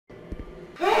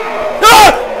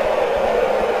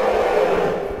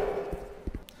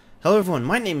Hello everyone,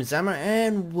 my name is Szamer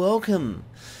and welcome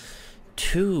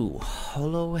to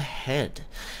Hollow Head.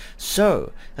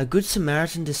 So, a good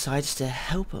Samaritan decides to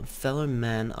help a fellow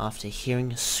man after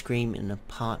hearing a scream in an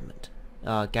apartment,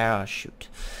 garage shoot.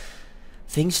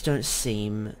 Things don't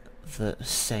seem the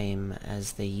same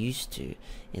as they used to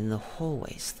in the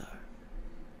hallways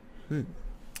though.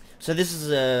 So this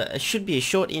is should be a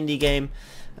short indie game.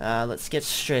 Let's get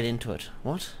straight into it.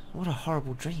 What? What a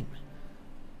horrible dream.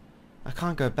 I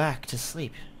can't go back to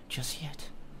sleep just yet.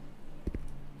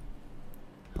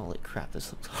 Holy crap,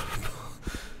 this looks horrible.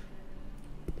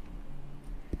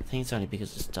 I think it's only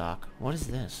because it's dark. What is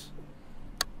this?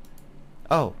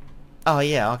 Oh. Oh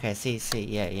yeah, okay, see,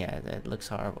 yeah, that looks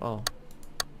horrible. Oh.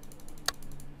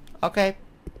 Okay.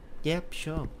 Yep,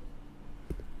 sure.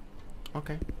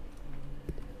 Okay.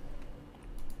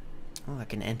 Oh, I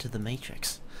can enter the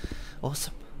Matrix.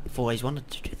 Awesome. I've always wanted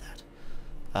to do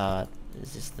that.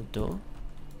 Is this the door?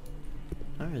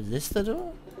 Oh, is this the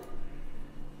door?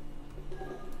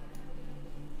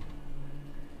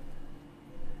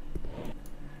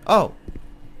 Oh!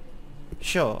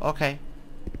 Sure, okay.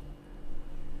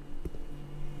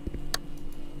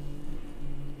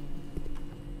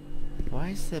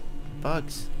 Why is there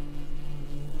bugs?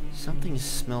 Something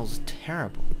smells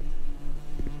terrible.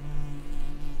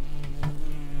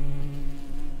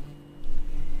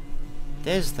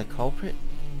 There's the culprit.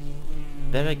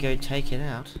 Better go take it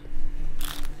out.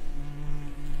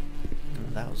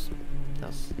 Oh, that was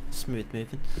smooth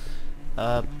moving.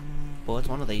 Well, it's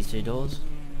one of these two doors.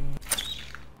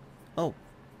 Oh,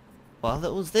 well,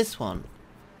 that was this one.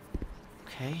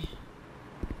 Okay.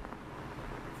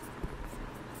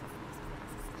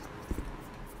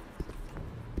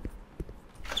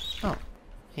 Oh,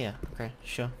 yeah. Okay,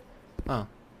 sure. Oh,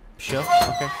 sure.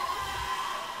 Okay.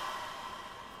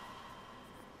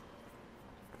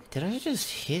 Did I just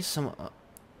hear some...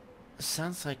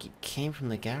 sounds like it came from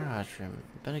the garage room.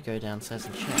 Better go downstairs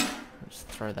and check. Just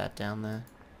throw that down there.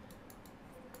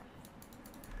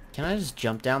 Can I just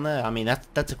jump down there? I mean,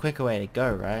 that's a quicker way to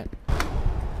go, right?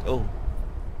 Oh.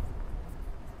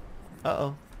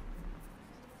 Uh-oh.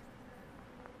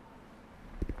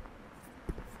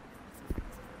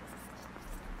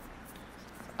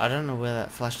 I don't know where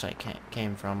that flashlight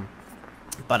came from.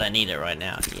 But I need it right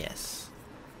now, yes.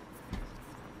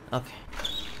 Okay.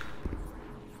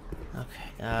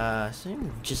 Okay, so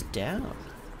just down.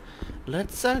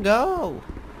 Let's go!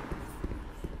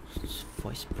 This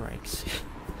voice breaks.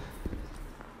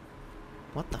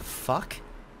 What the fuck?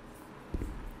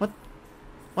 What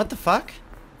the fuck?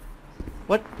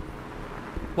 What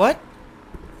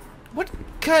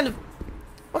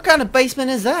kind of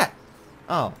basement is that?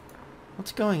 Oh.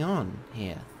 What's going on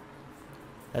here?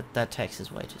 That text is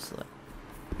way too slow.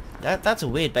 That's a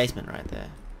weird basement right there.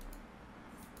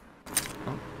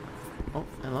 Oh,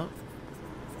 hello.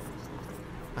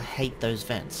 I hate those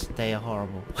vents. They are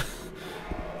horrible.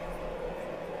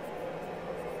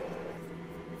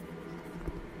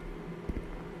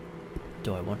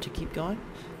 Do I want to keep going?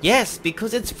 Yes,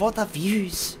 because it's for the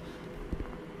views.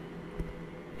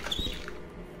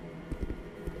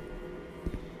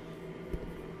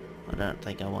 I don't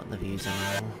think I want the views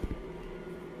anymore.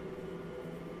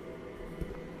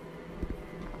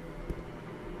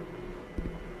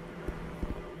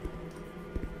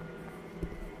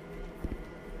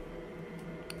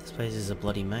 This place is a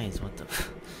bloody maze, what the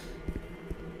f...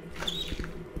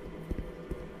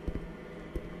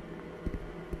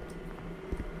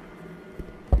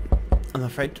 I'm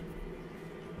afraid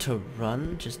to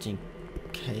run, just in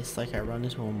case, like, I run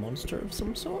into a monster of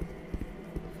some sort.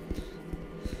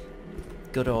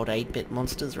 Good old 8-bit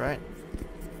monsters, right?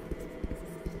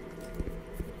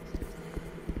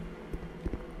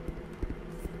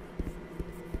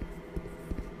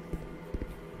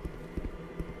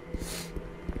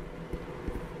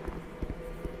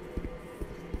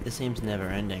 This seems never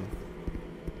ending.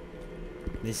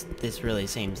 This really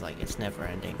seems like it's never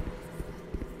ending.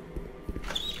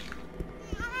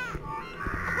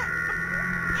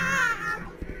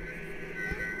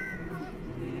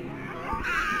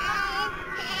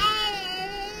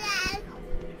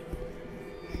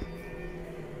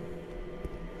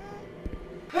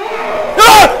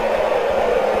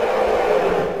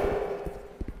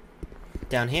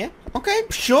 Down here? Okay,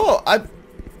 sure.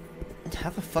 How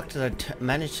the fuck did I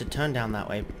manage to turn down that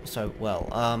way so well?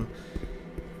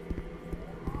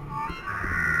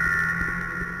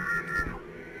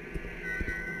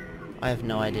 I have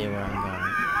no idea where I'm going.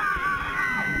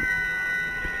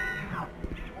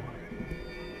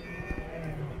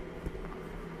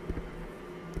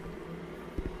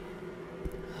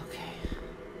 Okay.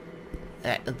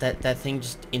 That thing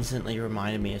just instantly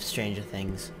reminded me of Stranger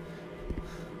Things.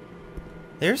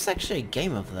 There's actually a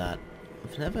game of that.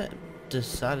 I've never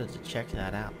decided to check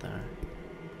that out though.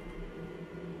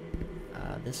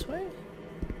 This way?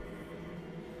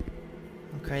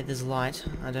 Okay, there's light.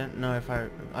 I don't know if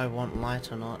I want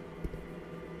light or not.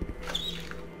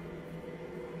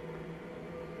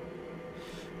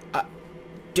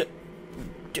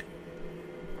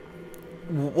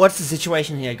 What's the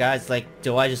situation here, guys? Like,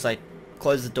 do I just, like,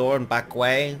 close the door and back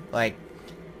away? Like,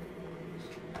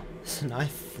 there's a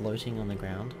knife floating on the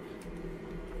ground.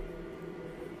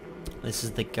 This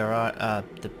is the garage,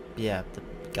 the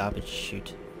garbage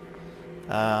chute.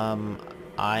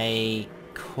 I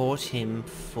caught him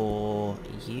for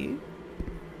you?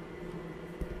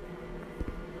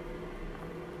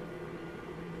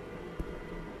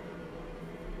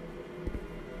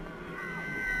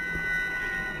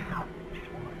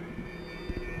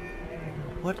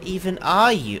 What even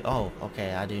are you? Oh,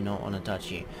 okay, I do not want to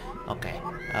touch you. Okay,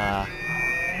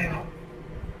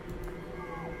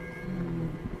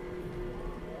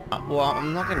 well,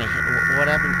 I'm not gonna hit. What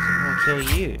happens if I kill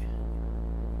you?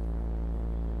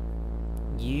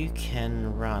 You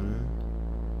can run.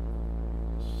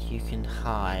 You can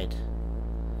hide.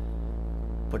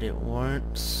 But it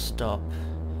won't stop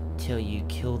till you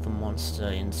kill the monster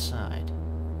inside.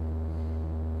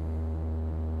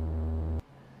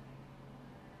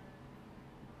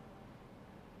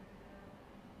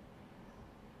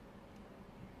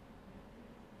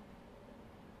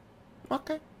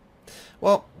 Okay.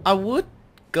 Well, I would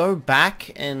go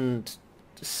back and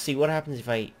see what happens if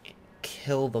I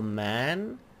kill the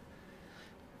man,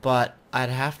 but I'd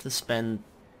have to spend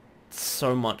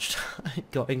so much time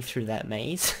going through that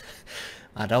maze.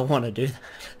 I don't want to do that.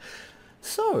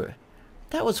 So,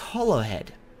 that was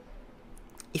Hollowhead.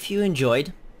 If you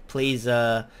enjoyed, please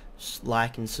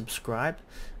like and subscribe.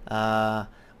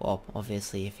 Well,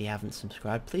 obviously, if you haven't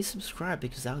subscribed, please subscribe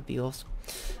because that would be awesome.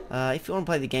 If you want to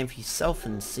play the game for yourself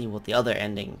and see what the other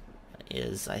ending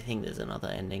is, I think there's another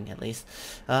ending at least.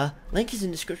 Link is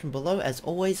in the description below as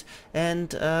always,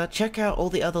 and check out all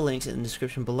the other links in the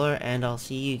description below, and I'll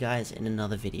see you guys in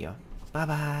another video. Bye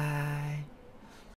bye!